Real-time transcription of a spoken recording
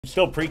It's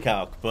still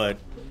pre-calc, but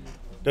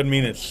doesn't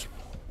mean it's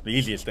the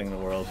easiest thing in the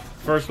world.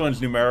 First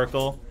one's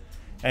numerical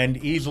and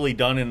easily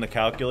done in the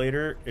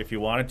calculator if you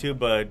wanted to,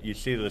 but you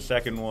see the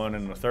second one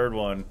and the third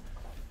one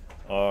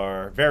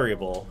are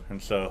variable,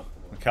 and so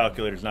the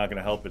calculator's not going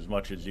to help as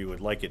much as you would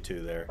like it to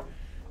there.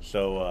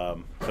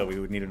 So we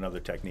would need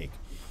another technique.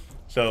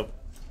 So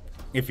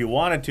if you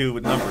wanted to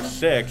with number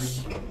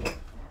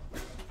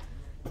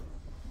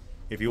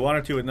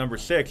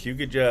six, you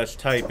could just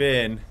type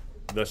in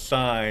the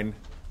sine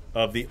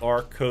of the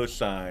arc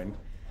cosine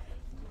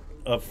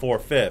of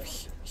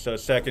 4/5. So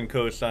second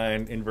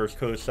cosine, inverse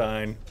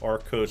cosine,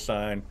 arc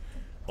cosine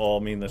all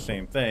mean the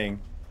same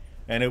thing.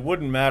 And it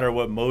wouldn't matter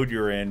what mode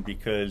you're in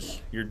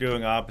because you're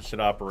doing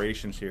opposite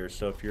operations here.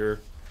 So if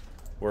you're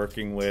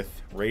working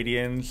with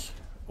radians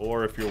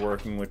or if you're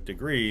working with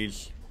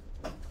degrees,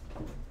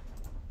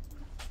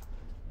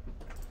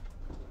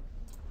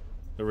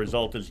 the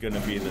result is going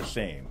to be the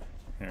same,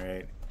 all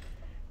right?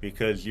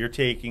 Because you're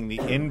taking the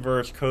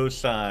inverse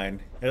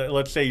cosine.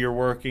 Let's say you're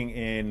working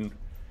in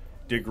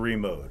degree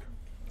mode.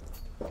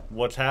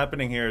 What's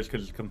happening here is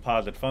because it's a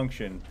composite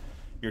function,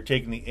 you're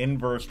taking the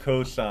inverse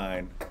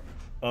cosine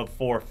of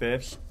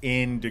 4/5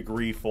 in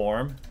degree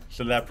form.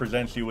 So that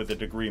presents you with a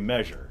degree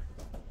measure,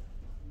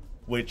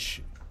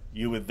 which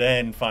you would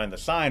then find the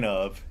sine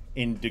of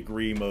in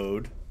degree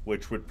mode,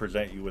 which would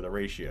present you with a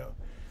ratio.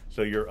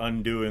 So you're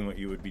undoing what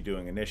you would be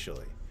doing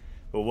initially.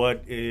 But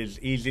what is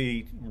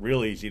easy,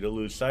 real easy to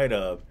lose sight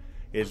of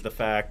is the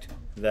fact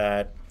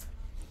that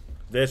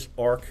this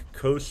arc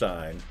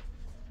cosine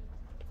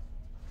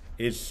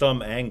is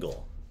some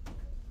angle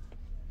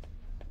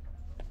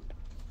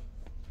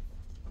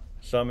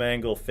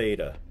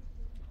theta.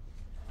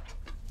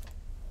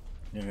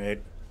 All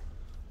right.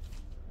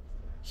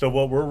 So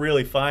what we're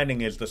really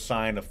finding is the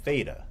sine of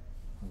theta,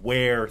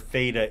 where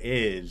theta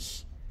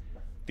is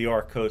the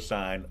arc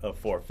cosine of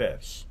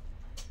 4/5.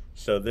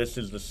 So this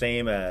is the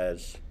same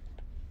as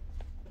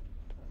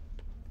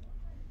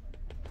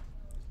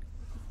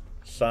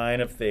sine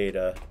of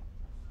theta,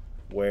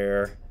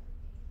 where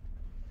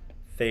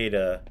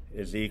theta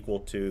is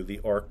equal to the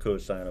arc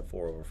cosine of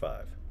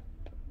 4/5.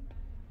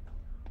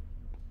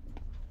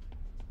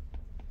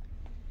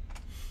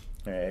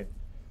 All right.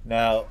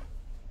 Now,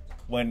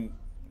 when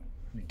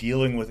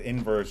dealing with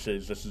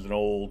inverses, this is an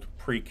old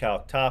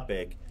pre-calc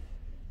topic.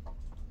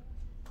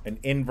 An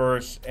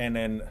inverse and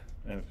an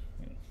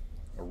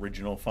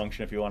original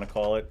function, if you want to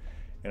call it,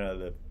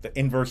 the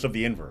inverse of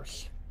the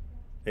inverse.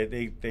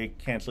 They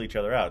cancel each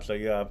other out. So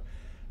you have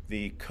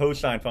the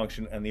cosine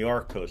function and the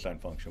arc cosine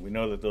function. We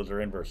know that those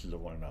are inverses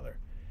of one another.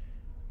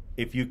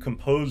 If you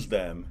compose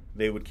them,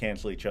 they would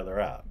cancel each other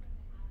out.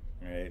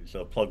 Right?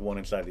 So plug one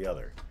inside the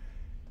other.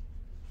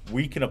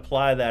 We can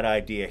apply that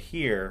idea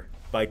here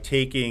by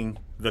taking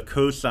the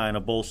cosine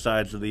of both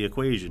sides of the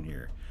equation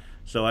here.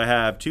 So I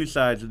have two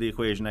sides of the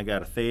equation. I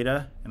got a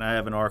theta and I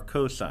have an arc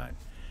cosine.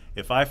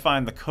 If I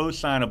find the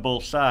cosine of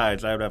both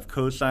sides, I would have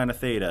cosine of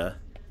theta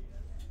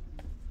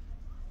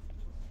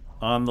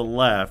on the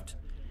left,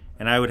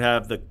 and I would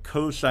have the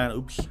cosine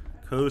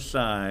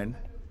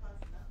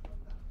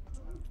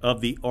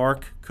of the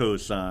arc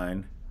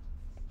cosine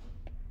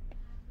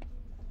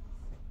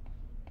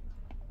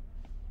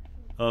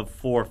of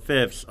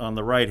 4/5 on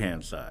the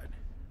right-hand side.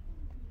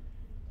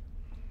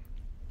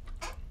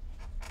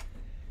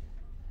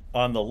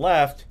 On the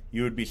left,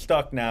 you would be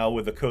stuck now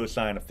with the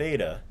cosine of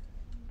theta.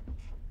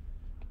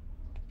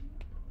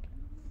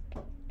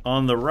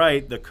 On the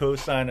right, the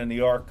cosine and the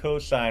arc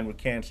cosine would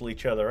cancel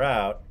each other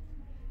out,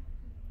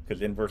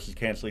 because inverses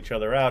cancel each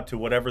other out, to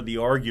whatever the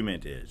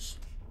argument is,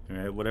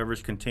 right? Whatever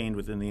is contained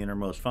within the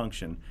innermost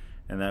function,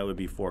 and that would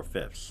be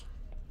 4/5.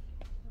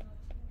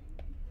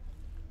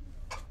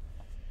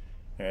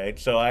 All right,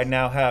 so I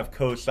now have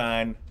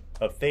cosine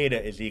of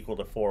theta is equal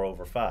to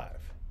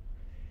 4/5.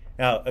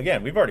 Now,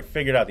 again, we've already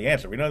figured out the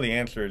answer. We know the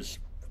answer is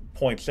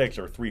 0.6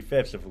 or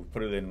 3/5 if we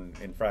put it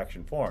in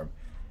fraction form.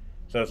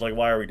 So it's like,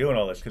 why are we doing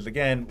all this? Because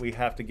again, we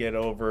have to get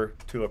over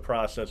to a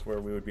process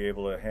where we would be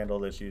able to handle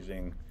this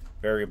using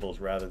variables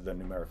rather than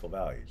numerical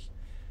values.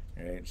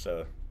 Right?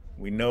 So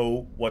we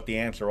know what the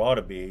answer ought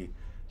to be,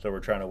 so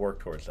we're trying to work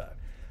towards that.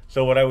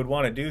 So what I would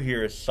want to do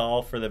here is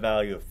solve for the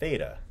value of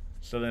theta.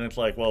 So then it's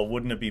like, well,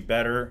 wouldn't it be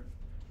better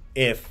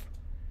if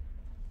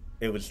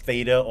it was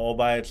theta all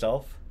by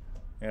itself?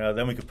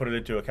 Then we could put it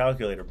into a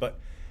calculator. But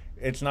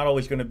it's not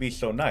always going to be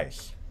so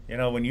nice.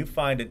 When you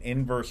find an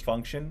inverse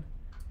function,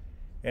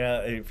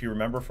 if you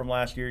remember from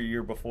last year,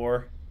 year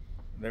before,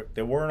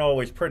 they weren't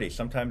always pretty.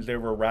 Sometimes there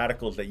were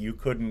radicals that you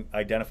couldn't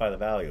identify the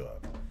value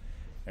of.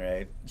 All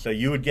right? So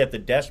you would get the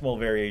decimal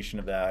variation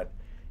of that.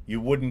 You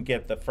wouldn't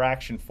get the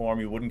fraction form.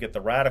 You wouldn't get the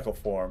radical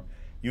form.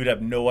 You'd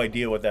have no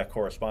idea what that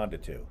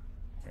corresponded to.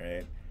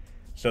 Right?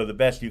 So the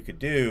best you could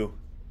do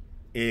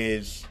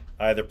is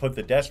either put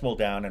the decimal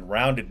down and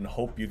round it and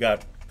hope you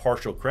got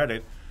partial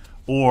credit,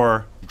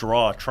 or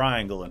draw a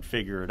triangle and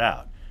figure it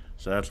out.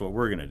 So that's what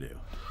we're going to do.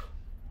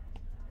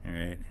 All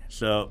right,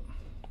 so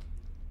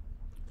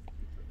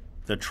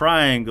the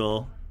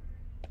triangle,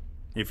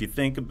 if you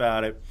think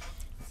about it,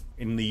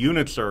 in the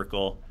unit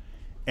circle,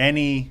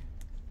 any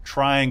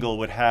triangle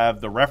would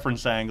have the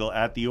reference angle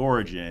at the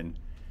origin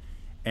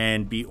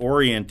and be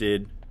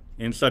oriented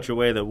in such a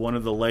way that one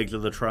of the legs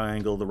of the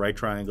triangle, the right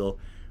triangle,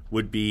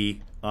 would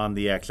be on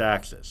the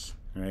x-axis.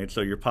 Right? So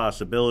your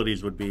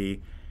possibilities would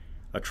be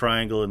a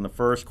triangle in the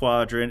first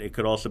quadrant. It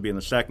could also be in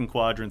the second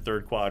quadrant,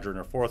 third quadrant,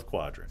 or fourth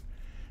quadrant.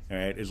 All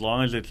right? As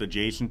long as it's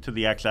adjacent to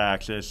the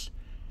x-axis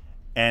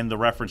and the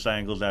reference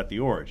angle is at the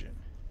origin.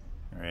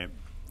 All right?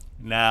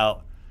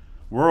 Now,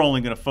 we're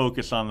only going to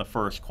focus on the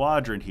first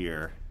quadrant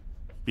here,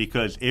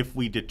 because if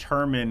we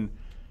determine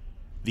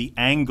the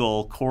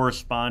angle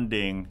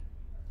corresponding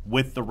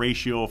with the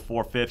ratio of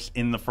 4/5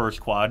 in the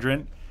first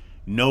quadrant,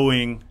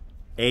 knowing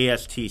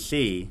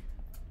ASTC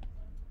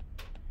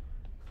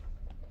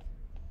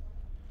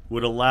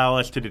would allow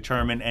us to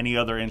determine any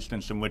other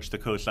instance in which the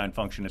cosine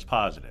function is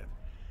positive.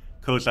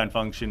 Cosine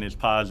function is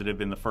positive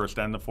in the first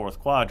and the fourth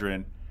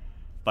quadrant.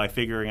 By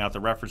figuring out the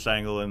reference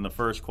angle in the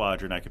first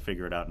quadrant, I could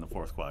figure it out in the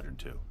fourth quadrant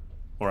too.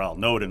 Or I'll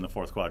know it in the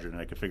fourth quadrant,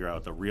 and I could figure out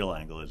what the real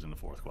angle is in the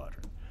fourth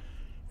quadrant.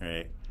 All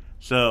right?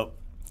 So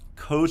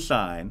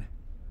cosine,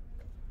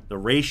 the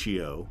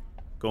ratio,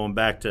 going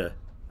back to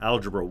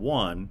algebra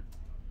 1,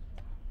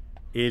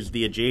 is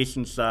the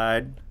adjacent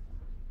side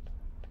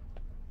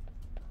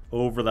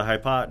over the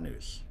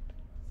hypotenuse.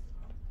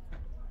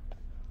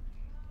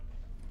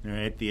 All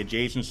right? The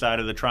adjacent side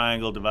of the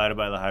triangle divided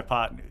by the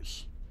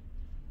hypotenuse.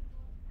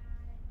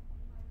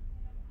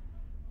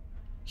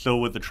 So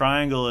with the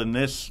triangle in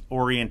this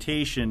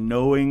orientation,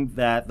 knowing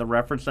that the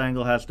reference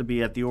angle has to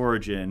be at the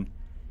origin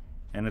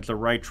and it's a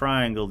right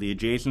triangle, the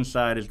adjacent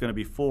side is going to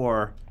be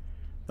 4,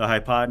 the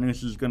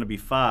hypotenuse is going to be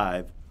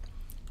 5,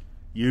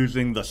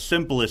 using the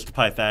simplest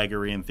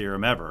Pythagorean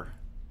theorem ever,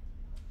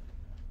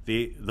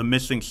 the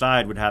missing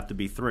side would have to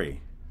be 3.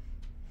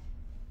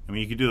 I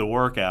mean, you could do the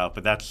workout,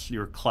 but that's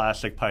your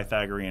classic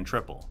Pythagorean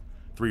triple,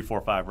 3,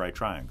 4, 5 right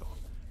triangle.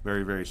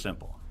 Very, very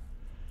simple.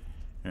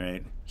 All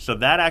right? So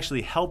that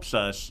actually helps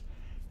us,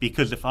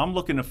 because if I'm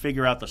looking to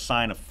figure out the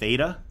sine of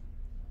theta,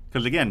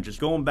 because again, just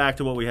going back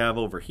to what we have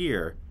over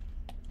here,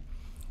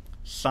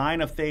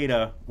 sine of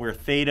theta, where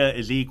theta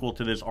is equal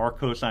to this arc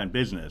cosine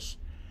business,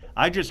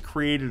 I just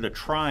created a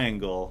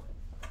triangle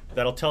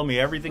that'll tell me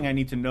everything I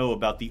need to know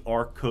about the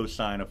arc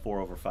cosine of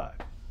 4/5.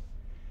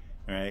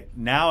 All right?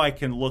 Now I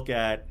can look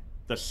at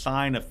the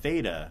sine of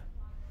theta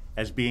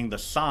as being the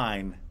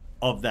sine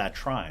of that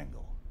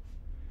triangle.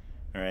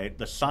 All right?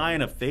 The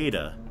sine of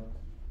theta,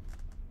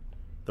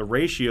 the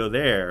ratio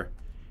there,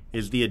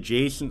 is the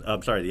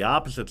the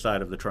opposite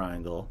side of the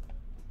triangle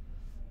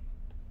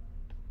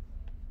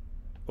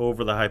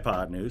over the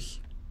hypotenuse.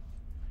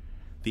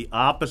 The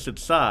opposite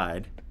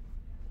side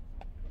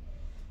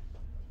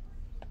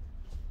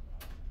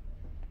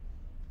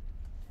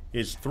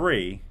is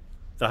 3.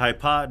 The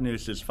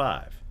hypotenuse is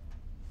 5.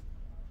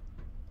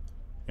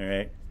 All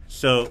right?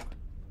 So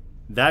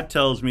that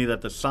tells me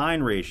that the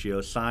sine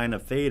ratio, sine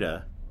of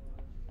theta,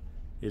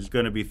 is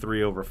going to be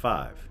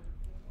 3/5.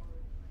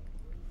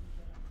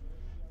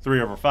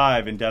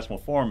 3/5 in decimal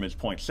form is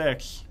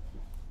 0.6.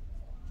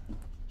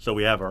 So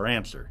we have our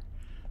answer.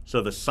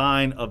 So the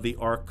sine of the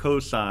arc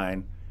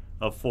cosine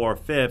of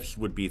 4/5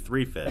 would be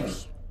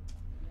 3/5.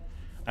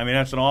 I mean,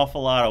 that's an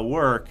awful lot of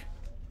work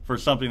for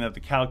something that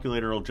the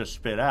calculator will just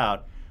spit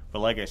out. But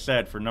like I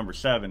said, for number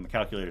 7, the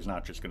calculator is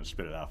not just going to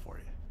spit it out for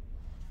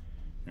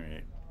you. All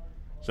right.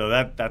 So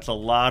that's a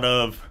lot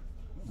of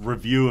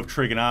review of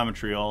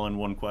trigonometry all in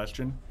one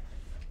question.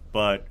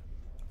 But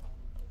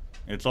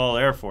it's all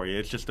there for you.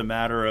 It's just a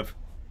matter of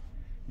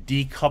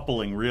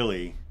decoupling,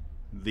 really,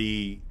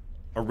 the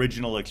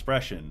original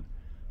expression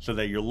so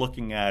that you're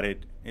looking at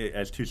it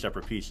as 2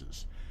 separate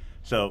pieces.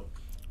 So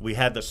we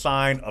had the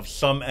sine of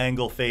some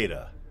angle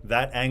theta.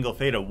 That angle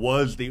theta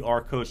was the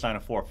arc cosine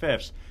of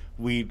 4/5.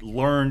 We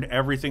learned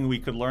everything we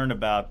could learn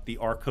about the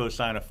arc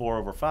cosine of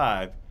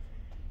 4/5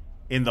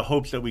 in the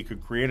hopes that we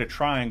could create a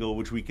triangle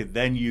which we could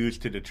then use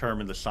to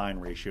determine the sine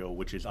ratio,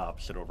 which is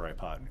opposite over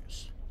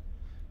hypotenuse.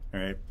 All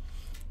right?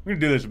 We're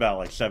going to do this about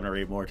like 7 or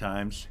 8 more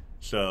times.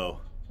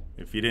 So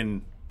if you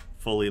didn't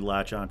fully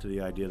latch onto the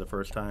idea the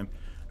first time,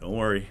 don't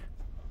worry.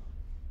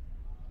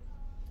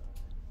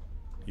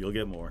 You'll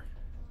get more.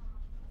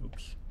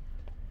 Oops.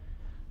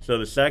 So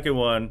the second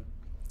one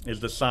is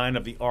the sine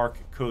of the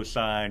arc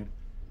cosine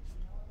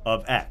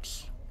of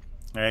x.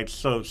 All right,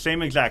 so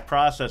same exact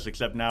process,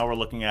 except now we're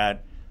looking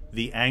at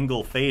the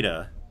angle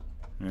theta.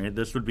 All right,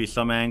 this would be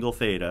some angle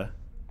theta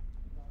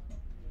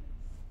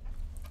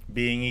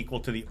being equal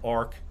to the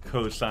arc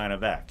cosine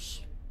of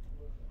x.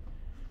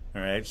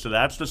 All right, so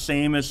that's the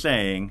same as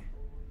saying,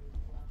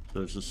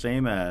 so it's the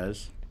same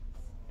as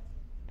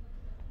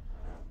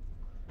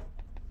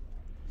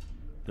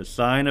the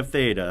sine of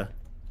theta,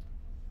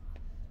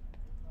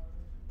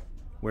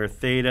 where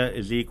theta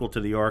is equal to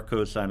the arc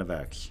cosine of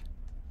x.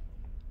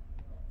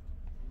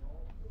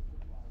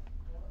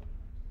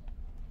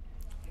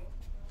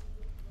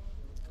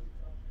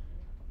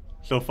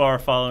 So far,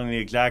 following the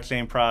exact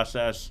same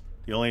process.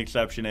 The only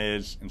exception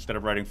is, instead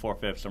of writing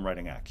 4/5, I'm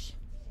writing x.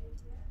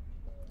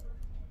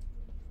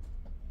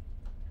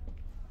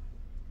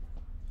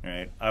 All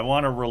right, I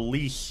want to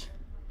release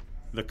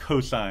the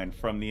cosine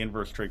from the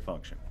inverse trig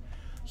function.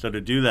 So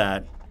to do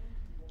that,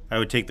 I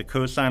would take the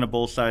cosine of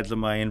both sides of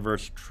my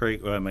inverse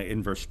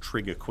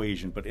trig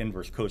equation, but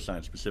inverse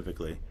cosine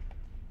specifically.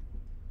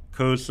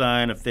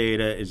 Cosine of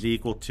theta is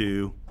equal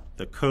to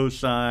the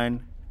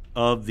cosine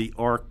of the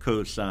arc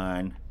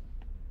cosine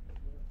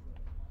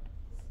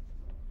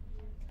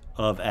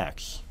of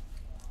x.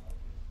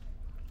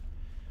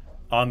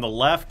 On the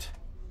left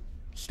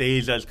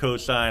stays as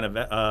cosine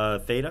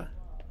of theta.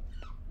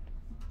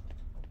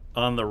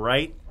 On the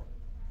right,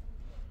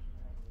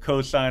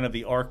 cosine of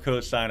the arc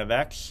cosine of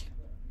x.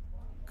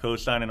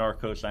 Cosine and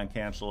arc cosine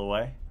cancel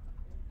away,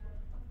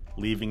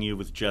 leaving you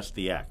with just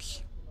the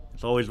x.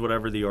 It's always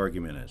whatever the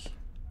argument is.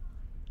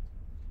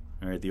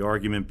 All right, the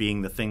argument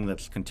being the thing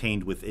that's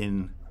contained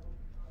within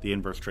the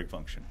inverse trig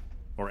function,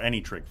 or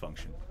any trig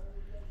function.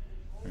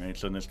 All right,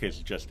 so in this case,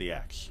 it's just the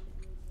x.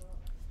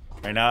 All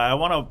right, now I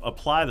want to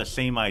apply the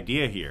same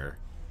idea here,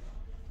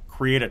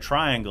 create a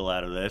triangle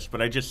out of this,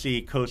 but I just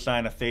see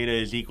cosine of theta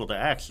is equal to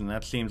x, and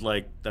that seems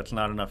like that's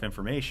not enough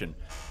information.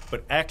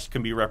 But x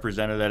can be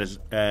represented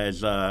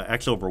as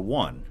x over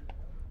 1.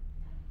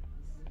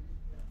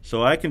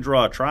 So I can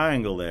draw a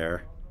triangle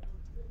there.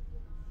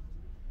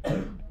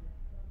 Let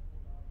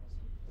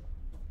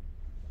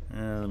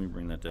me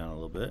bring that down a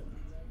little bit.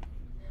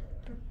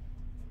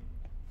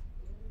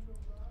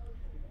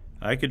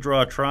 I could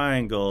draw a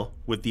triangle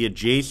with the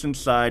adjacent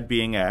side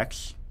being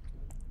x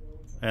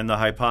and the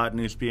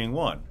hypotenuse being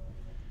 1.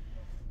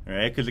 All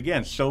right, because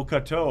again,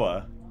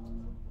 SOHCAHTOA,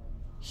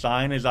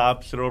 sine is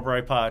opposite over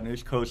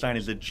hypotenuse, cosine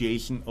is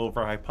adjacent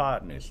over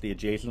hypotenuse. The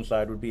adjacent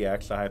side would be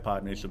x, the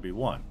hypotenuse would be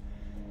 1.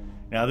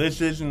 Now this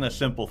isn't a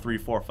simple 3,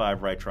 4,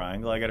 5 right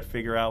triangle. I got to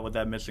figure out what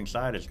that missing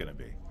side is going to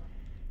be.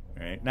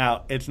 All right,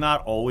 now it's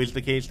not always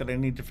the case that I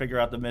need to figure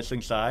out the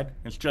missing side.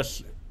 It's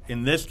just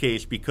in this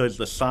case because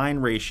the sine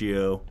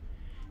ratio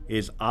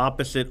is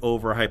opposite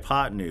over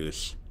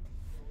hypotenuse,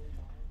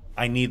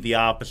 I need the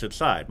opposite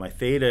side. My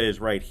theta is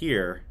right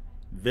here.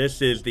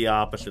 This is the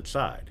opposite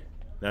side,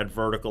 that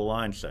vertical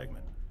line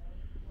segment.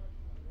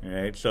 All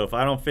right, so if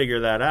I don't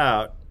figure that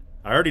out,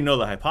 I already know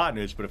the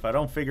hypotenuse, but if I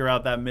don't figure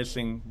out that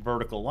missing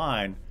vertical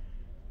line,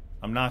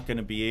 I'm not going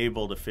to be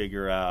able to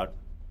figure out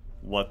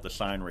what the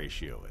sine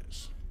ratio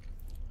is.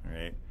 All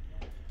right,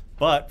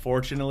 but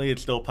fortunately,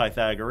 it's still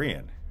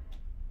Pythagorean.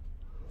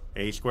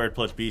 A squared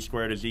plus b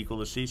squared is equal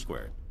to c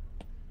squared.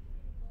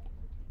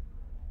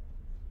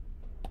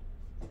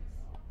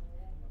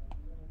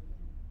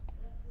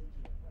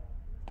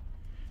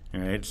 All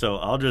right, so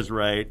I'll just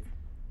write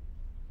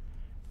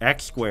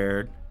x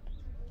squared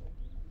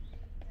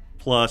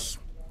plus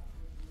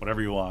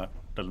whatever you want,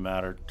 doesn't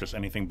matter, just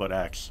anything but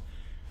x.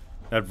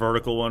 That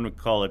vertical one, we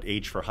call it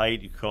h for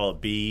height, you call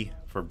it b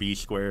for b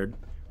squared.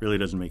 Really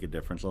doesn't make a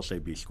difference, I'll say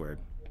b squared,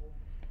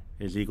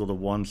 is equal to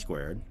 1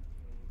 squared.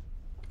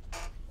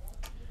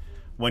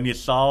 When you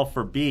solve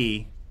for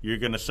b, you're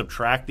going to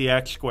subtract the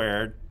x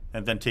squared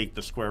and then take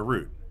the square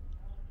root.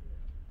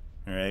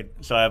 All right,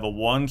 so I have a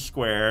 1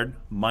 squared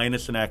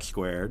minus an x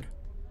squared,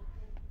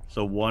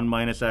 so 1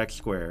 minus x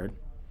squared,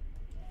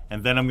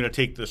 and then I'm going to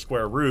take the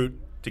square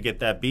root to get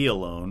that b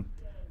alone,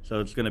 so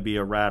it's going to be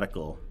a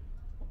radical.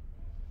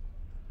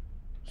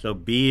 So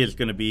b is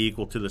going to be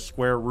equal to the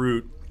square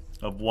root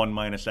of 1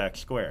 minus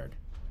x squared.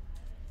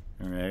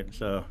 All right,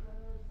 so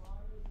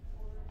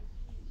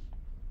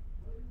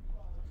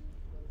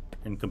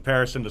in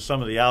comparison to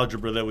some of the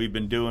algebra that we've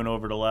been doing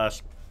over the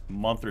last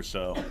month or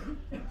so,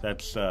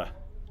 that's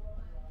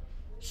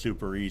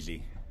super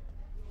easy,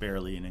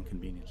 barely an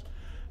inconvenience.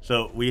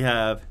 So we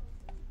have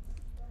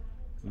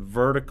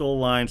vertical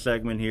line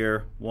segment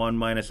here, 1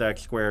 minus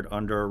x squared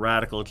under a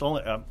radical. It's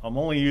only I'm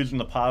only using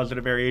the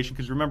positive variation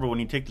because remember when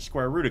you take the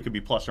square root it could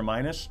be plus or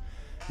minus.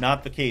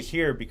 Not the case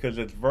here because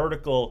it's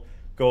vertical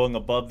going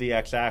above the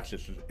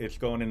x-axis. It's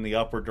going in the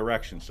upward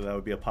direction, so that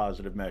would be a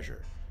positive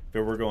measure. If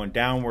it were going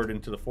downward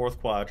into the fourth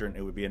quadrant,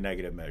 it would be a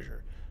negative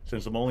measure.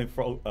 Since I'm only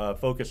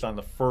focused on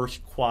the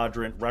first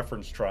quadrant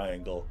reference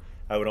triangle,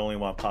 I would only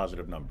want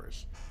positive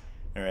numbers.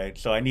 All right,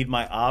 so I need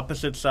my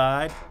opposite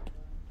side,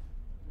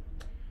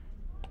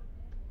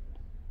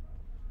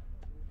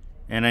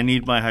 and I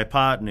need my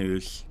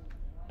hypotenuse.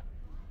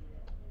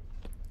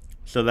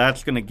 So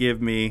that's going to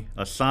give me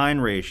a sine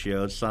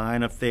ratio,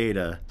 sine of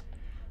theta,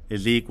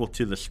 is equal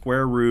to the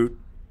square root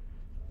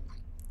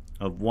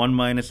of 1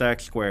 minus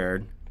x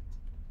squared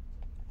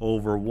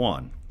over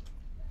 1.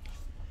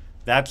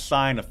 That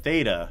sine of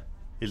theta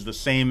is the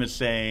same as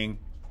saying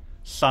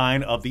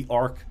sine of the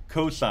arc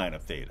cosine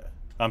of theta.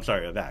 I'm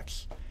sorry, of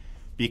x.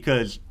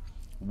 Because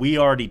we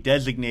already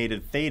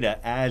designated theta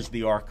as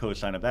the arc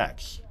cosine of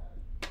x.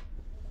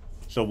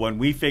 So when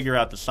we figure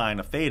out the sine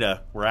of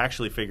theta, we're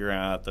actually figuring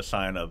out the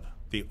sine of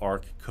the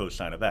arc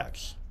cosine of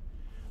x,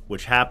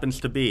 which happens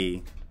to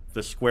be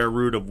the square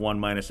root of 1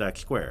 minus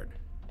x squared.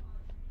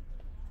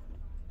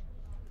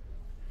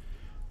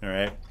 All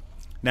right.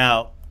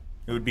 Now,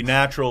 it would be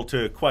natural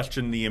to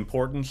question the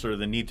importance or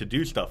the need to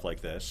do stuff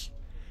like this.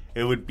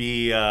 It would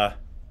be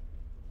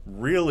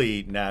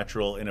really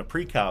natural in a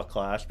pre-calc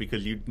class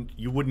because you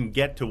wouldn't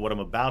get to what I'm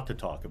about to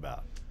talk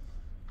about.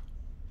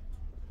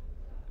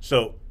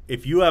 So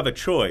if you have a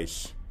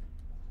choice,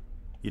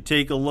 you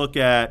take a look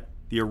at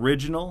the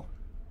original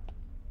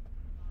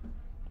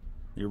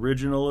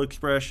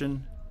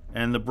expression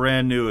and the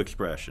brand new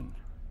expression.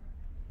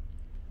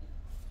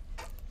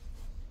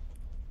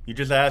 You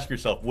just ask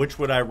yourself, which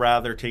would I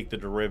rather take the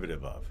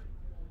derivative of?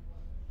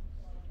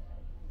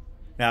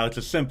 Now, it's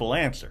a simple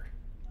answer.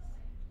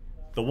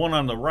 The one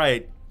on the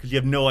right, because you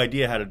have no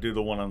idea how to do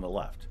the one on the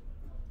left.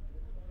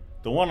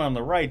 The one on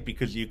the right,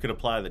 because you could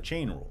apply the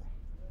chain rule.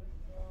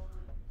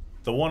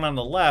 The one on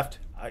the left,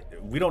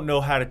 we don't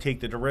know how to take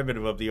the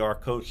derivative of the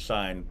arc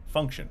cosine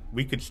function.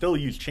 We could still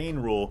use chain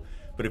rule,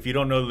 but if you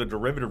don't know the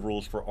derivative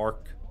rules for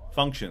arc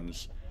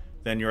functions,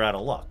 then you're out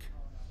of luck.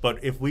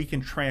 But if we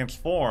can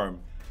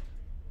transform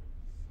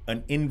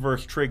an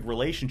inverse trig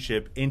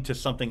relationship into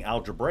something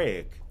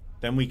algebraic,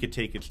 then we could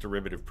take its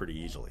derivative pretty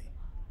easily.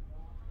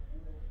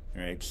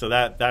 All right, so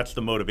that's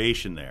the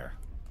motivation there.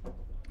 All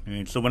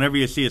right, so whenever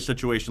you see a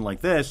situation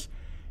like this,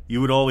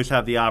 you would always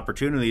have the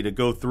opportunity to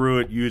go through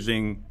it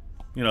using,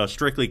 a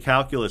strictly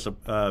calculus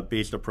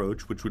based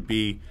approach, which would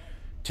be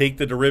take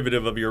the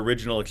derivative of your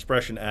original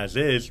expression as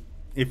is,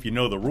 if you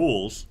know the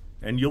rules,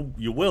 and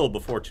you will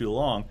before too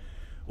long,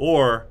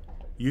 or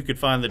you could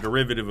find the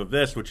derivative of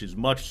this, which is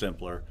much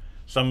simpler.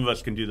 Some of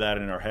us can do that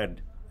in our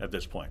head at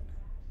this point.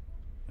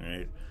 All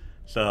right,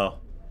 so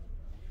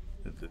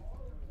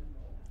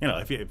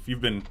if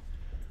you've been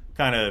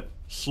kind of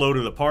slow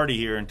to the party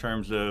here in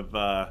terms of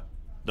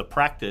the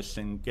practice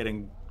and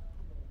getting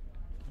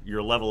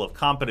your level of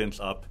competence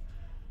up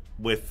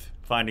with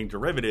finding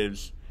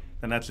derivatives,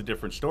 then that's a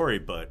different story.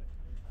 But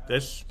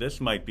this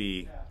might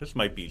be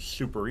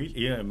super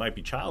easy. Yeah, it might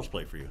be child's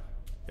play for you.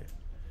 Okay.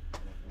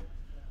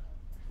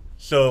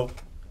 So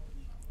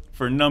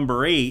for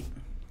number 8,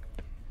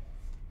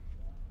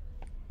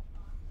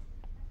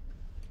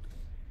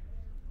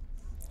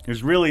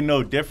 there's really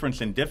no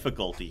difference in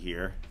difficulty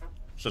here.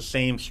 It's the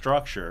same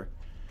structure.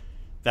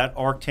 That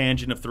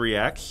arctangent of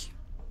 3x,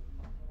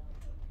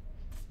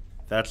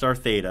 that's our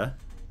theta.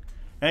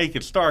 Now you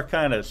could start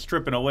kind of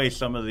stripping away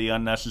some of the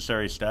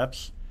unnecessary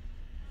steps.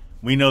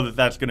 We know that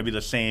that's going to be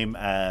the same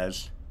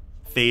as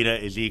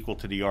theta is equal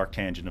to the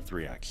arctangent of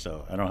 3x.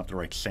 So I don't have to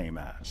write same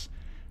as.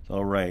 So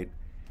I'll write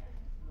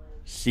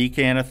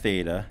secant of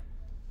theta,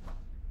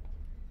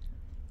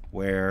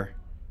 where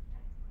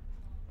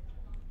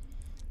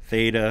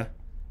theta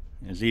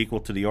is equal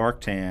to the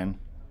arctan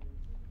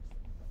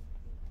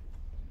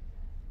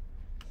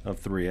of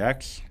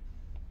 3x.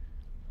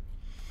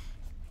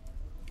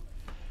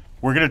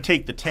 We're going to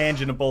take the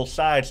tangent of both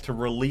sides to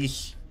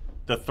release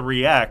the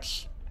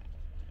 3x.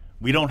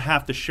 We don't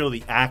have to show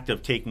the act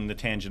of taking the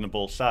tangent of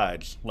both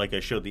sides like I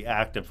showed the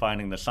act of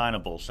finding the sine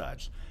of both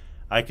sides.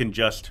 I can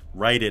just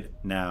write it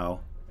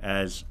now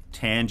as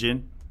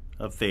tangent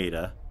of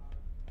theta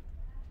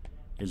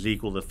is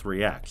equal to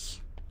 3x.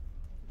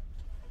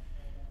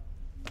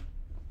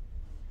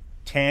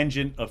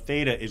 Tangent of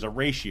theta is a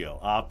ratio,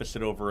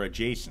 opposite over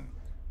adjacent.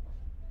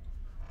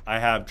 I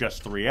have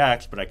just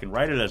 3x, but I can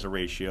write it as a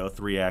ratio,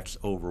 3x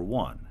over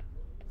 1.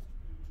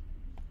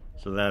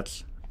 So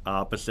that's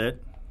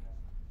opposite,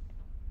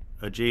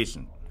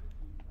 adjacent.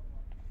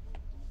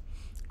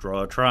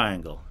 Draw a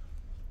triangle.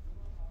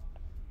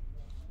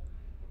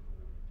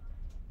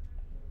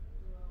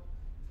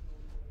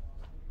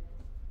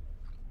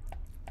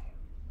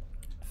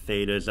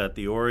 Theta is at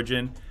the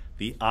origin.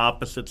 The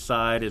opposite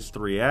side is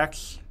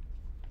 3x.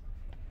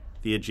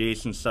 The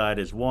adjacent side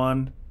is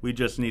 1. We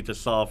just need to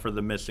solve for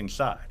the missing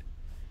side.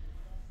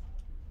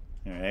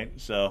 All right,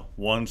 so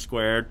 1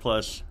 squared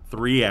plus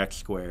 3x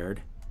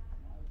squared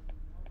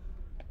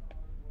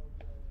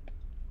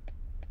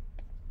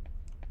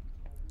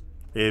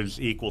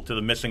is equal to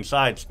the missing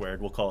side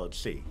squared. We'll call it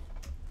c.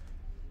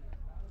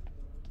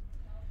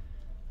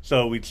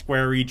 So we'd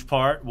square each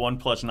part, 1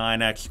 plus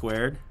 9x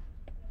squared.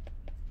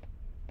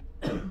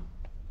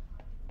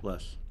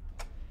 Less.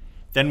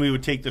 Then we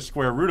would take the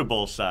square root of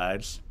both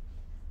sides,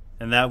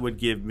 and that would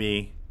give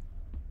me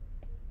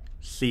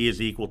c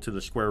is equal to the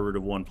square root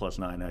of 1 plus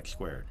 9x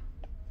squared.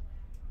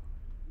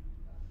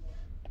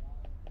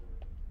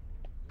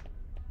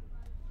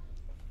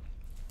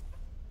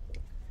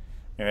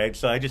 All right,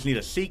 so I just need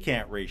a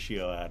secant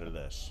ratio out of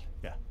this.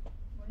 Yeah.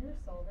 When you're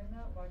solving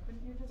that, why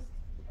couldn't you just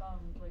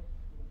like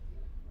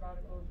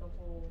radical the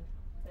whole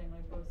thing,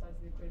 like both sides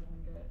of the equation,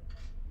 and get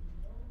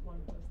 1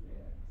 plus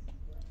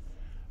 3x?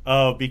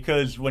 Oh,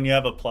 because when you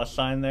have a plus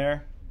sign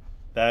there,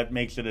 that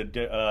makes it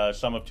a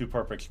sum of two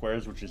perfect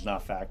squares, which is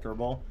not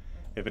factorable.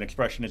 If an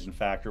expression isn't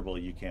factorable,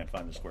 you can't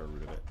find the square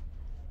root of it.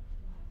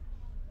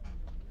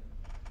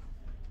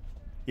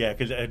 Yeah,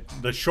 because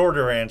the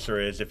shorter answer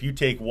is if you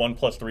take 1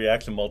 plus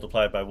 3x and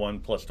multiply it by 1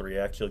 plus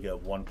 3x, you'll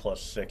get 1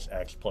 plus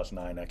 6x plus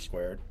 9x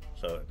squared.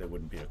 So they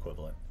wouldn't be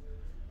equivalent.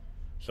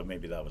 So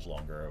maybe that was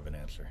longer of an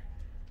answer.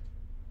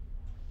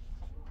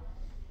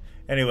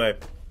 Anyway,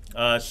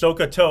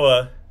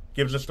 SOHCAHTOA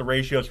gives us the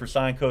ratios for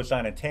sine,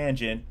 cosine, and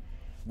tangent.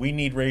 we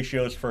need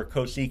ratios for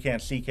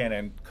cosecant, secant,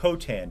 and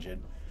cotangent.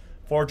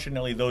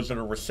 Fortunately, those are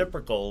the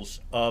reciprocals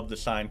of the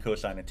sine,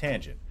 cosine, and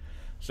tangent.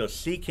 So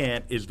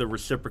secant is the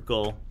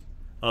reciprocal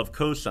of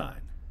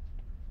cosine.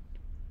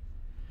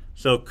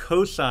 So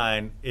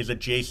cosine is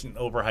adjacent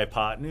over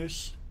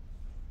hypotenuse.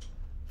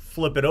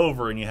 Flip it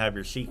over and you have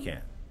your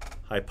secant.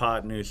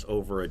 Hypotenuse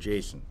over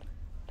adjacent.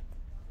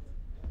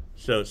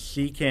 So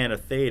secant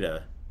of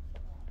theta,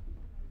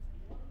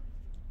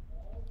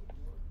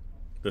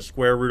 the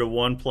square root of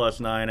 1 plus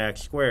 9x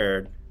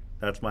squared,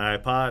 that's my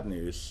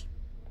hypotenuse,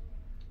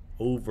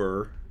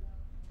 over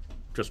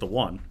just a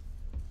 1.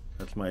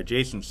 That's my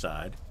adjacent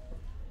side.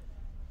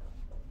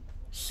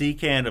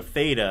 Secant of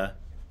theta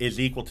is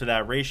equal to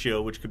that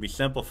ratio, which could be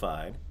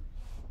simplified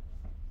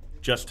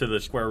just to the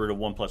square root of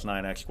 1 plus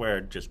 9x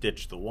squared, just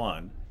ditch the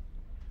 1.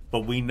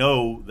 But we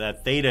know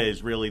that theta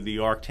is really the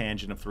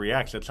arctangent of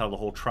 3x. That's how the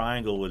whole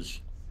triangle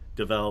was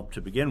developed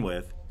to begin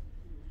with,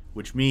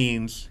 which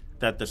means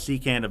that the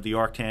secant of the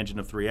arctangent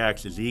of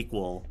 3x is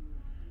equal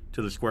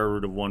to the square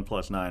root of 1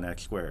 plus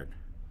 9x squared.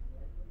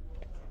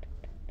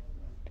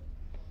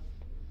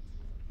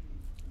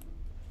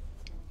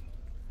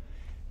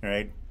 All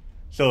right.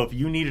 So if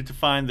you needed to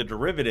find the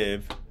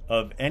derivative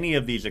of any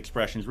of these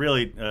expressions,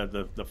 really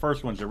the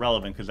first one's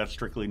irrelevant because that's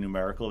strictly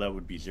numerical. That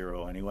would be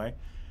 0 anyway.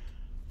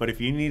 But if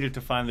you needed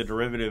to find the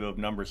derivative of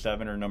number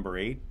 7 or number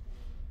 8,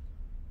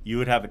 you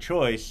would have a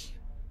choice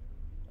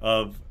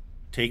of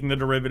taking the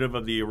derivative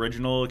of the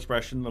original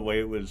expression the way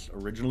it was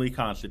originally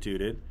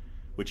constituted,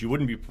 which you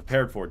wouldn't be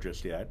prepared for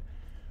just yet,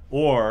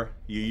 or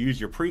you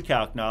use your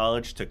pre-calc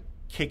knowledge to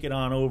kick it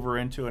on over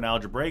into an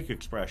algebraic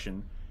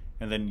expression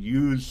and then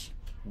use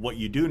what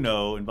you do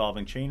know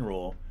involving chain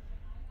rule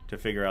to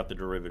figure out the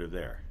derivative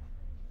there.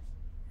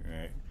 All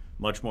right?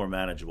 Much more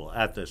manageable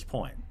at this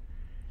point.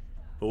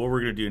 But what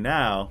we're going to do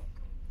now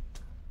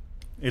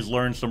is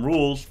learn some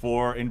rules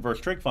for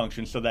inverse trig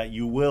functions so that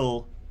you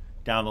will,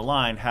 down the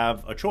line,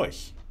 have a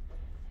choice.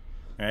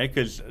 All right?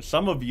 Because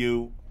some of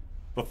you,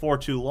 before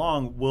too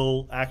long,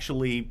 will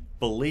actually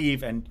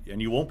believe, and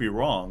you won't be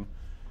wrong,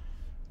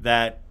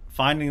 that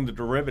finding the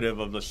derivative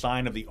of the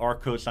sine of the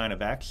arc cosine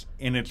of x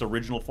in its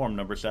original form,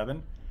 number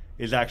 7,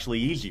 is actually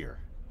easier.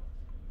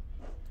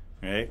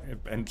 Right?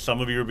 And some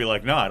of you will be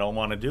like, no, I don't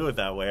want to do it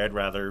that way. I'd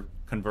rather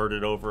convert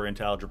it over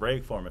into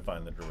algebraic form and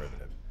find the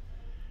derivative.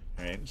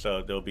 Right?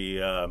 So there'll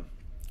be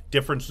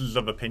differences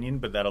of opinion,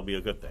 but that'll be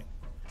a good thing.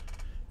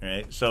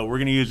 Right? So we're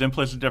going to use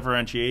implicit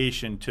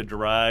differentiation to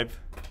derive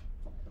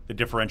the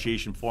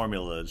differentiation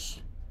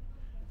formulas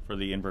for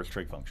the inverse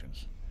trig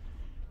functions.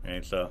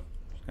 Right? So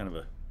it's kind of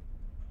a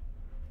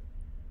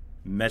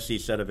messy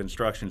set of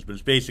instructions, but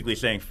it's basically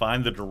saying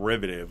find the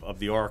derivative of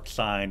the arc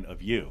sine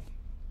of u.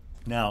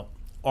 Now,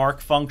 arc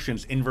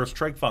functions, inverse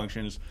trig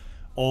functions,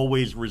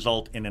 always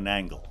result in an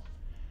angle.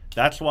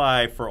 That's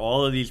why for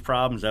all of these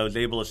problems I was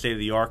able to say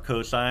the arc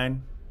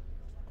cosine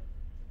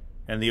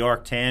and the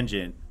arc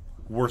tangent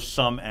were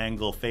some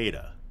angle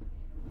theta.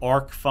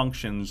 Arc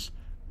functions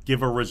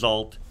give a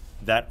result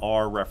that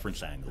are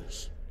reference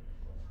angles.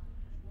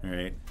 All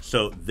right,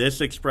 so this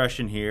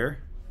expression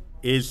here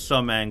is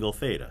some angle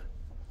theta.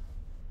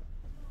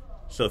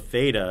 So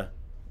theta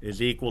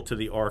is equal to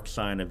the arc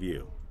sine of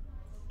u.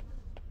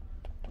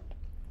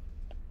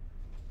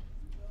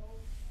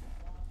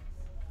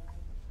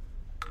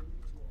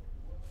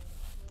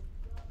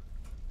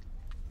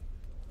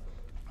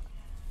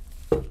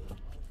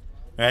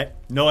 All right,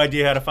 no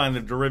idea how to find the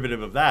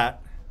derivative of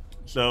that,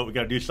 so we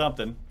got to do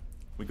something.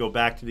 We go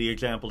back to the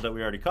examples that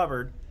we already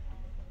covered.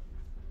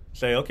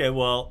 Say, okay,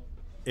 well,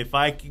 if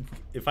I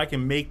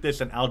can make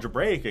this an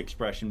algebraic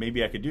expression,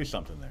 maybe I could do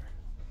something there.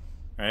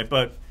 All right,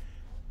 but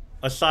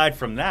aside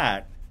from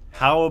that,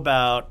 how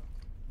about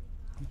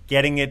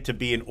getting it to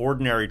be an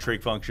ordinary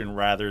trig function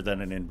rather than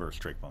an inverse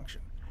trig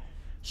function?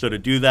 So to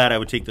do that, I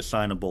would take the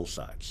sine of both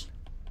sides.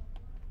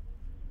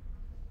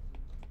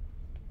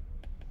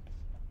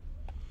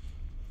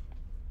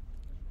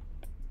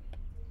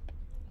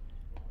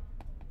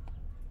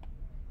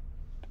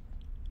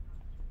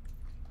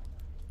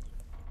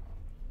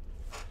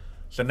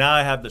 So now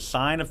I have the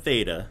sine of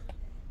theta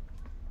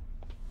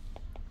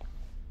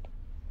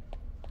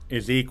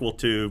is equal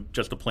to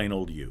just a plain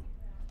old u.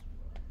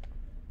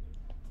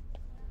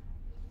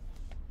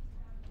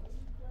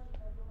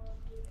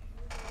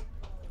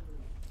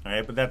 All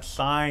right, but that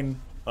sine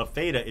of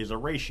theta is a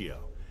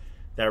ratio.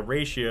 That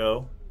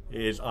ratio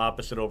is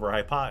opposite over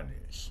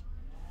hypotenuse.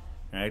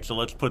 All right, so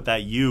let's put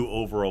that u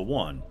over a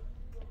 1.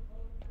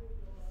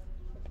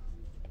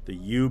 The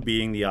u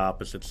being the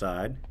opposite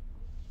side,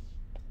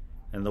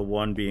 and the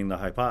 1 being the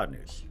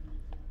hypotenuse.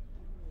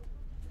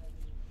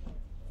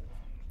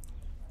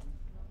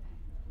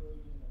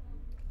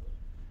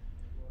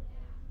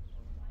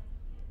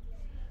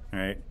 All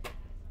right,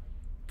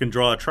 can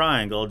draw a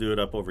triangle. I'll do it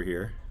up over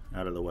here,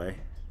 out of the way.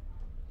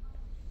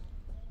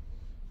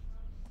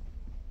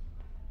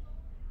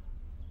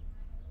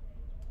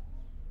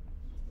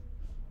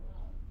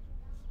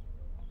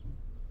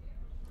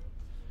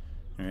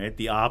 All right,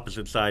 the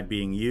opposite side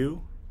being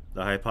u,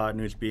 the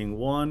hypotenuse being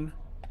 1,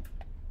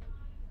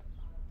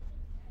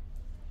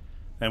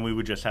 then we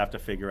would just have to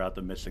figure out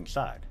the missing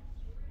side.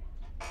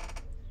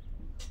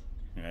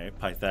 All right,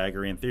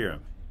 Pythagorean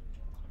theorem.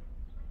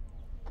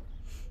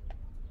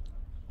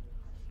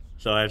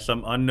 So I have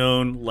some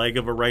unknown leg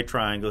of a right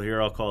triangle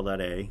here. I'll call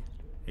that a.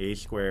 A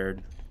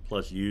squared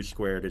plus u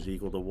squared is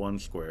equal to 1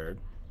 squared.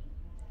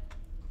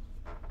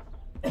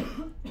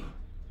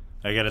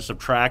 I got to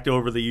subtract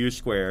over the u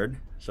squared.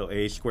 So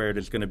a squared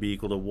is going to be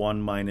equal to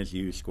 1 minus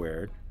u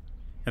squared.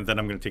 And then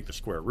I'm going to take the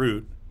square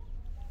root.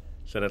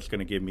 So that's going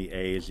to give me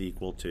a is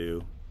equal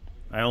to,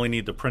 I only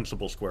need the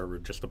principal square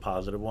root, just the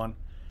positive one,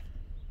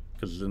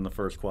 because it's in the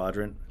first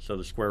quadrant. So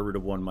the square root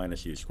of 1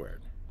 minus u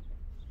squared.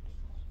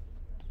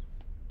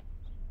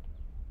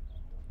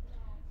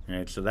 All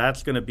right, so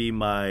that's going to be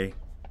my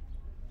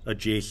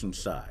adjacent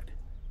side.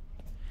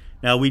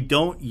 Now, we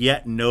don't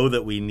yet know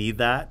that we need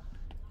that.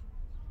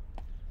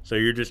 So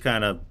you're just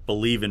kind of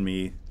believing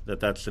me that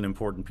that's an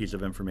important piece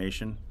of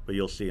information, but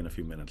you'll see in a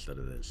few minutes that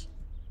it is.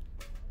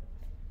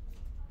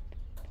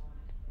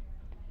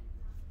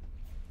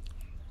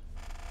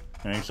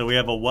 All right, so we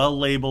have a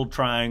well-labeled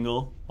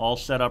triangle all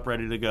set up,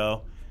 ready to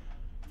go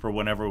for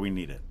whenever we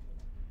need it.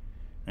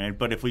 All right,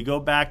 but if we go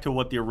back to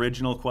what the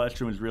original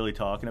question was really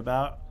talking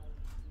about,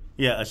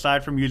 yeah,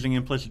 aside from using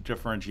implicit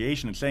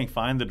differentiation, it's saying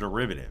find the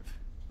derivative.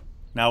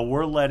 Now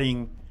we're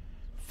letting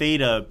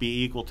theta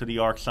be equal to the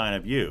arc sine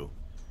of u.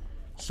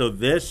 So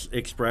this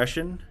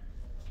expression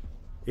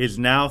is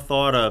now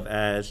thought of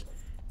as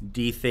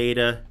d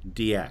theta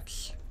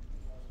dx.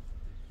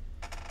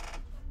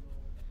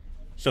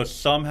 So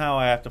somehow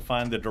I have to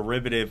find the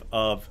derivative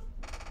of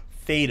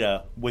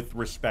theta with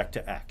respect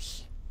to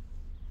x.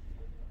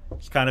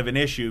 It's kind of an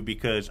issue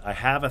because I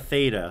have a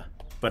theta,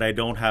 but I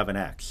don't have an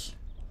x.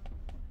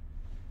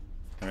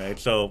 All right,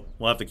 so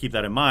we'll have to keep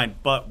that in mind.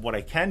 But what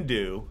I can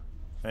do,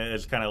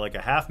 as kind of like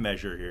a half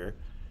measure here,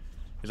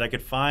 is I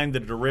could find the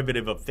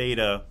derivative of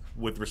theta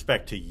with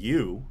respect to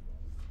u,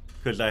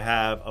 because I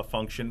have a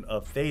function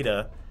of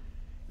theta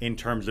in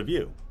terms of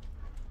u.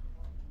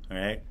 All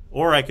right,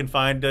 or I can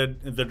find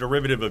the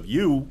derivative of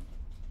u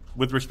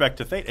with respect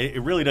to theta.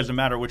 It really doesn't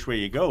matter which way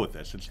you go with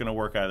this. It's going to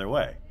work either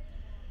way.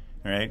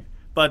 All right,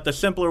 but the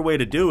simpler way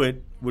to do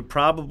it would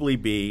probably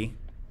be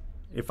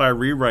if I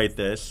rewrite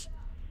this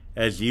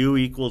as u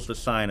equals the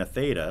sine of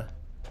theta,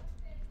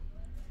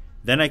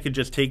 then I could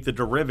just take the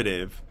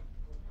derivative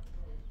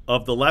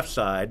of the left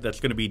side, that's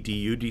going to be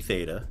du d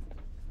theta.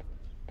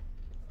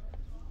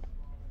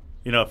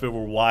 You know, if it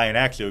were y and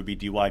x, it would be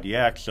dy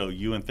dx, so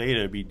u and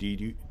theta would be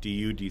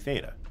du d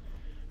theta.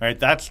 All right,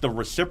 that's the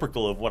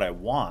reciprocal of what I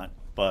want,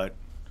 but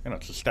you know,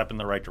 it's a step in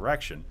the right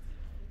direction.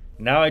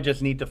 Now I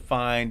just need to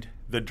find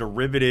the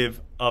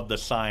derivative of the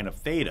sine of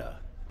theta.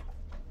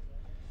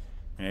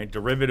 All right,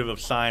 derivative of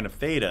sine of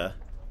theta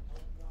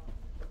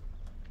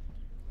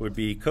would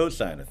be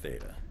cosine of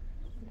theta.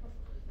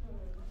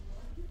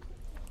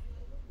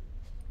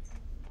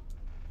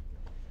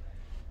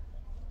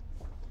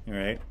 All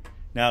right.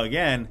 Now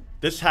again,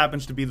 this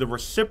happens to be the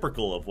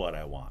reciprocal of what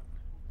I want.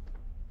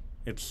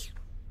 It's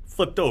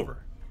flipped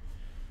over.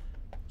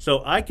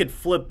 So I could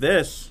flip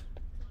this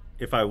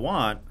if I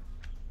want,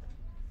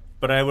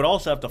 but I would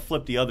also have to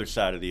flip the other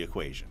side of the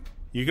equation.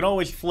 You can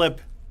always flip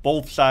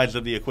both sides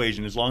of the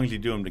equation as long as you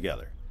do them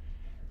together.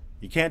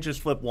 You can't just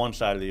flip one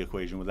side of the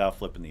equation without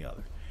flipping the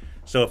other.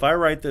 So if I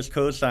write this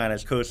cosine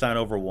as cosine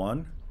over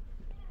 1,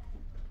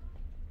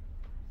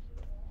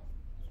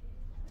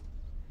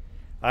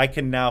 I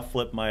can now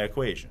flip my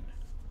equation.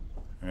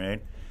 All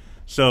right?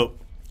 So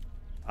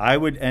I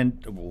would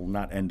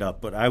not end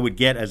up, but I would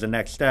get as a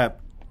next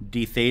step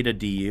d theta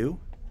du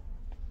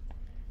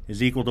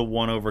is equal to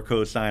 1 over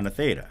cosine of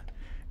theta.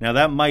 Now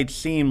that might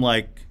seem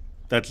like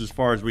that's as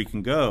far as we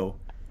can go,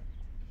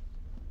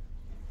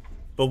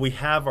 but we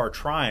have our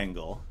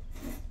triangle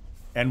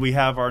and we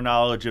have our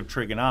knowledge of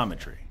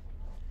trigonometry.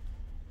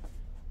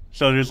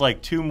 So there's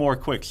like 2 more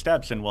quick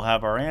steps and we'll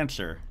have our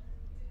answer.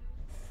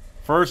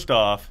 First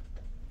off,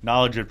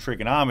 knowledge of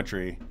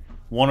trigonometry,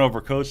 1 over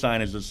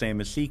cosine is the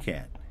same as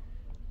secant.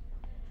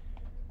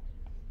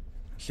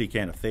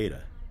 Secant of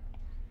theta.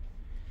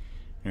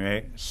 All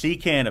right,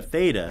 secant of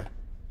theta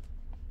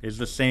is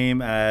the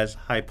same as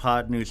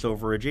hypotenuse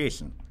over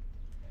adjacent.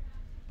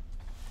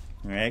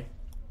 All right,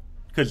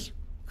 because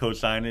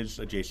cosine is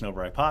adjacent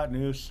over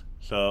hypotenuse,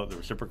 so the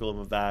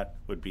reciprocal of that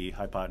would be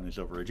hypotenuse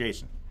over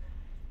adjacent.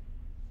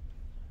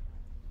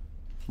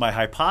 My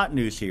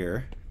hypotenuse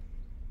here,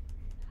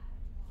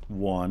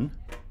 1.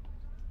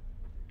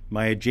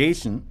 My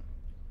adjacent,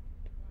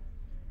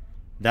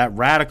 that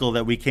radical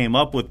that we came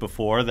up with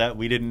before that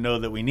we didn't know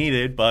that we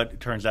needed, but it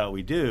turns out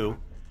we do,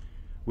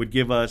 would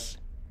give us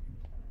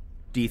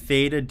d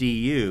theta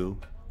du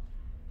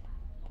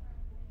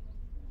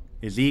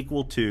is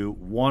equal to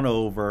 1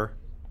 over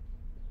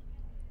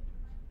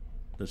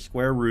the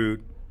square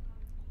root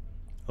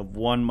of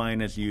 1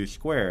 minus u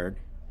squared.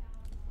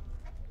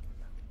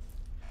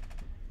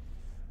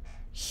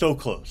 So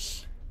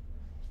close.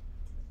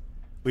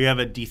 We have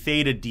a d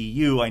theta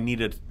du, I need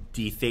a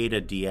d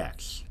theta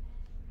dx.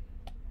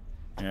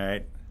 All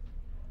right,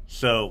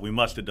 so we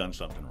must have done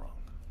something wrong.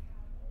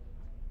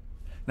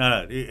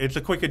 No, it's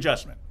a quick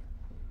adjustment.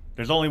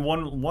 There's only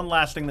one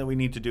last thing that we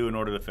need to do in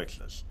order to fix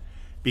this.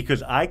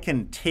 Because I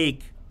can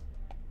take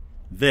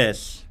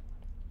this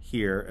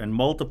here and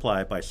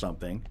multiply it by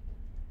something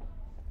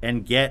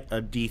and get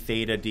a d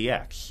theta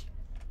dx.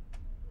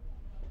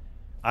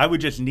 I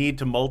would just need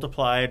to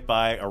multiply it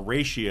by a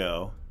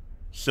ratio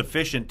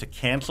sufficient to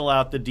cancel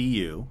out the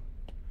du.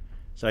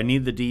 So I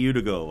need the du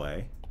to go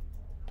away.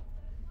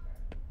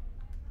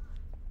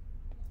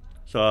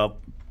 So I'll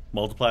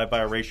multiply it by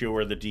a ratio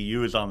where the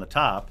du is on the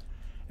top,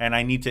 and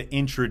I need to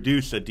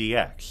introduce a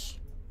dx.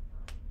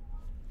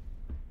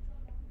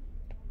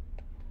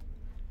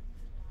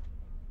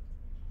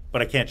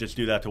 But I can't just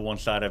do that to one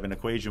side of an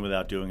equation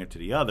without doing it to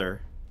the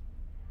other.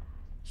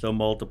 So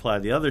multiply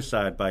the other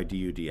side by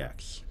du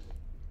dx.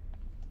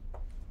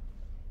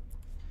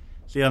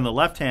 See, on the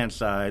left-hand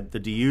side, the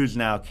du's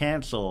now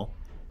cancel,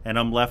 and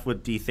I'm left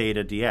with d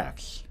theta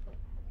dx.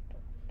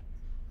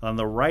 On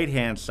the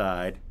right-hand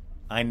side,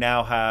 I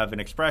now have an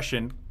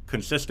expression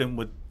consistent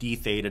with d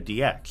theta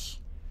dx.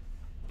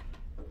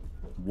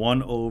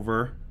 1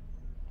 over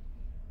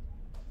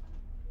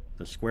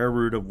the square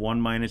root of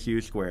 1 minus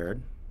u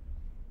squared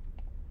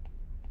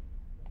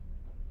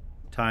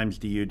times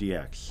du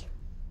dx.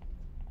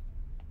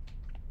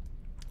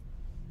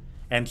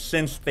 And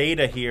since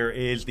theta here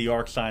is the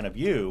arcsine of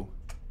u,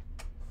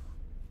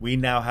 we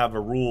now have a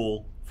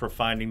rule for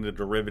finding the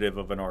derivative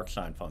of an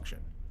arcsine function,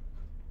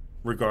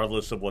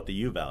 regardless of what the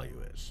u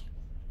value is.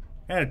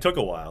 And it took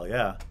a while,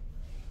 yeah.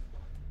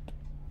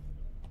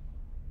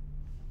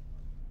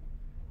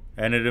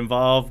 And it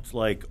involved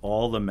like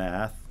all the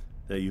math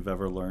that you've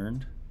ever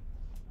learned.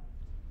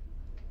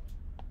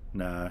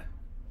 Nah,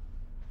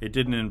 it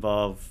didn't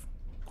involve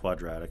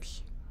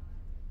quadratics,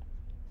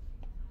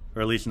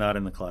 or at least not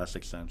in the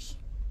classic sense.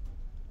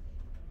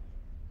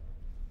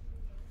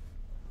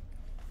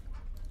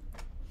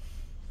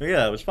 But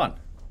yeah, it was fun.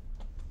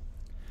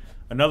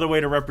 Another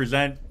way to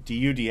represent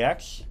du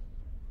dx,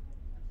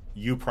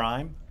 u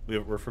prime,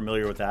 we're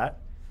familiar with that.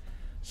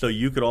 So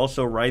you could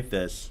also write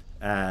this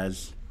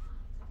as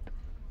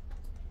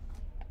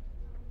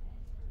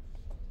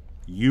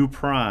u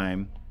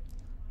prime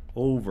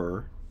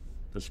over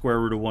the square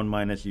root of 1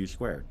 minus u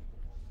squared.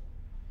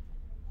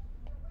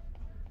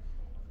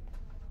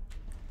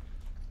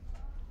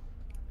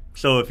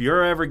 So if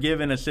you're ever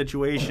given a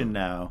situation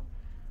now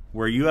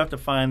where you have to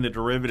find the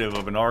derivative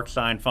of an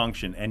arcsine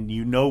function and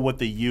you know what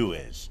the u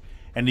is,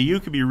 and the u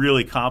could be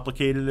really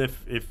complicated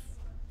if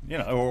you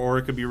know, or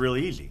it could be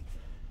really easy.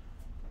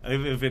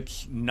 If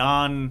it's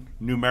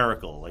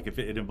non-numerical, like if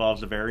it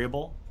involves a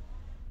variable,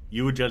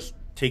 you would just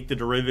take the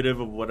derivative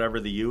of whatever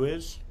the u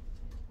is,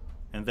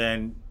 and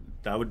then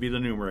that would be the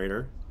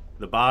numerator.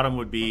 The bottom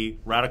would be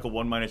radical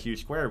 1 minus u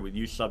squared with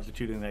you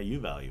substituting that u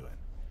value in.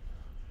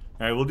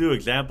 All right, we'll do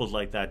examples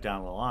like that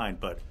down the line,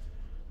 but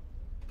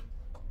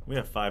we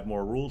have 5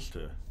 more rules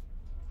to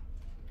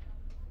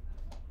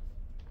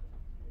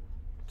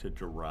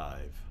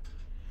derive.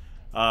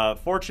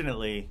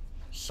 Fortunately,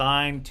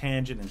 sine,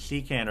 tangent, and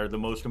secant are the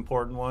most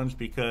important ones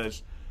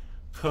because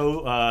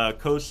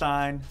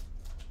cosine,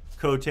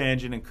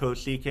 cotangent, and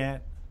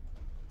cosecant,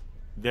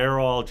 they're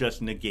all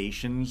just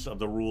negations of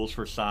the rules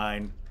for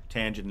sine,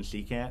 tangent, and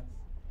secant.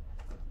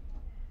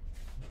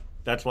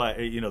 That's why,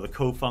 you know, the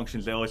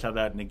cofunctions, they always have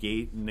that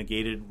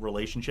negated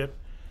relationship.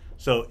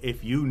 So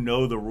if you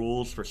know the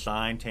rules for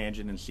sine,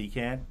 tangent, and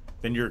secant,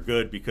 then you're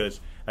good, because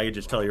I can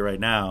just tell you right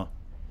now,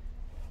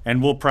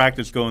 and we'll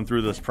practice going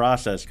through this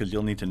process because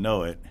you'll need to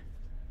know it.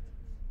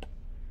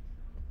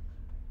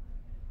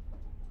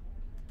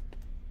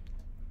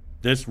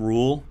 This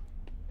rule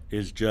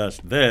is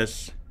just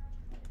this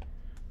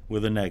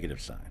with a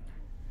negative sign.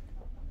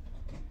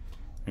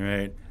 All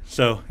right,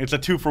 so it's a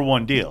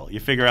 2-for-1 deal. You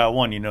figure out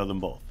one, you know them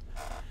both.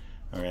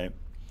 All right,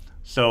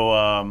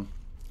 so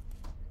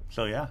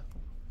yeah,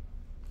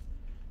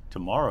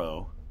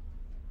 tomorrow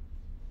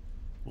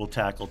we'll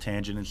tackle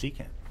tangent and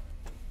secant.